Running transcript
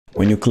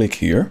When you click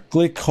here,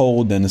 click,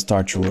 hold, then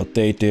start to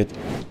rotate it.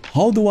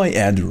 How do I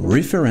add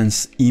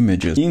reference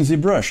images? In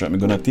ZBrush, I'm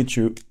gonna teach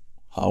you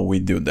how we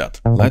do that.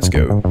 Let's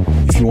go.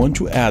 If you want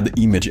to add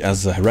image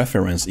as a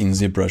reference in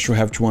ZBrush, you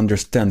have to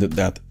understand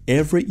that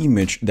every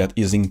image that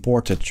is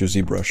imported to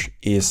ZBrush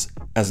is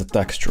as a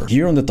texture.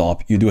 Here on the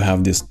top, you do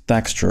have this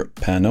texture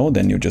panel,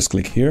 then you just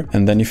click here.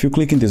 And then if you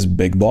click in this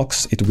big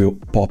box, it will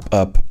pop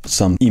up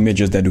some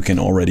images that you can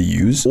already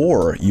use,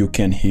 or you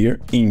can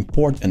here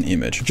import an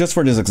image. Just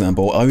for this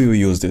example, I will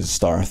use this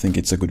star. I think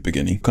it's a good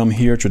beginning. Come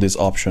here to this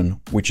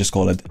option, which is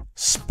called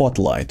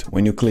Spotlight.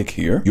 When you click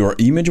here, your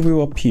image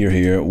will appear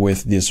here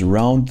with these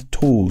round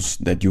tools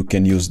that you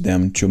can use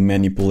them to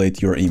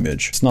manipulate your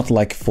image. It's not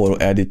like photo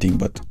editing,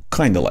 but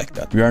kind of like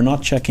that. We are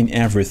not checking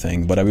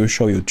everything, but I will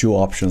show you two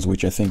options,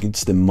 which I think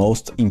it's the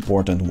most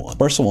important one.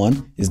 First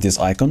one is this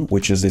icon,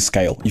 which is the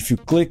scale. If you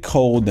click,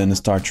 hold, and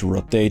start to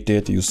rotate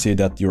it, you see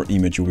that your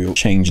image will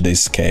change the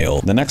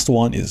scale. The next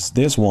one is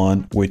this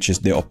one, which is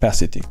the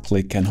opacity.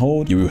 Click and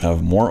hold, you will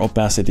have more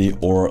opacity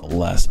or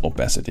less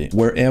opacity.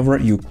 Wherever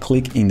you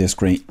click in the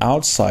screen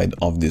outside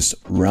of this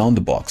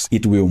round box,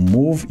 it will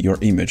move your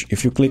image.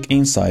 If you click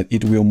inside,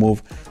 it will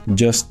move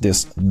just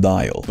this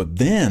dial. But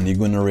then you're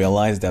gonna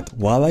realize that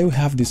while you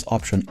have this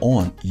option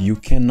on, you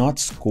cannot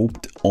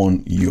sculpt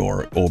on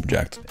your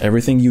object.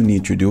 Everything you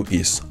need to do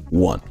is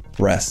one,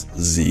 press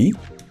Z.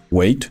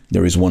 Wait,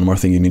 there is one more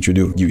thing you need to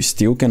do. You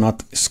still cannot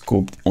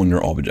sculpt on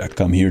your object.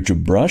 Come here to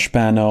brush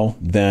panel,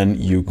 then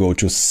you go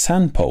to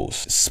sand pose,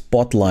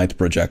 spotlight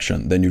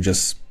projection. Then you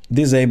just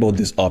disable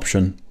this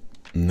option.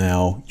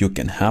 Now you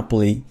can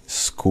happily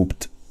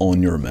sculpt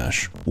on your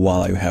mesh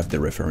while you have the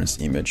reference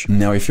image.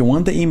 Now, if you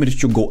want the image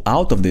to go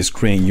out of the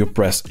screen, you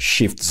press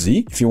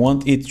Shift+Z. If you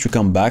want it to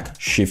come back,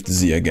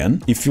 Shift+Z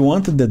again. If you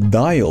want the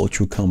dial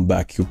to come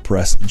back, you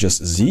press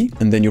just Z,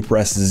 and then you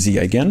press Z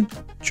again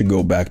to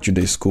go back to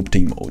the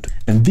sculpting mode.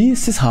 And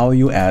this is how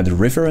you add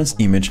reference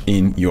image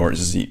in your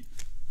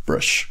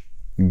ZBrush.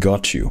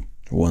 Got you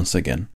once again.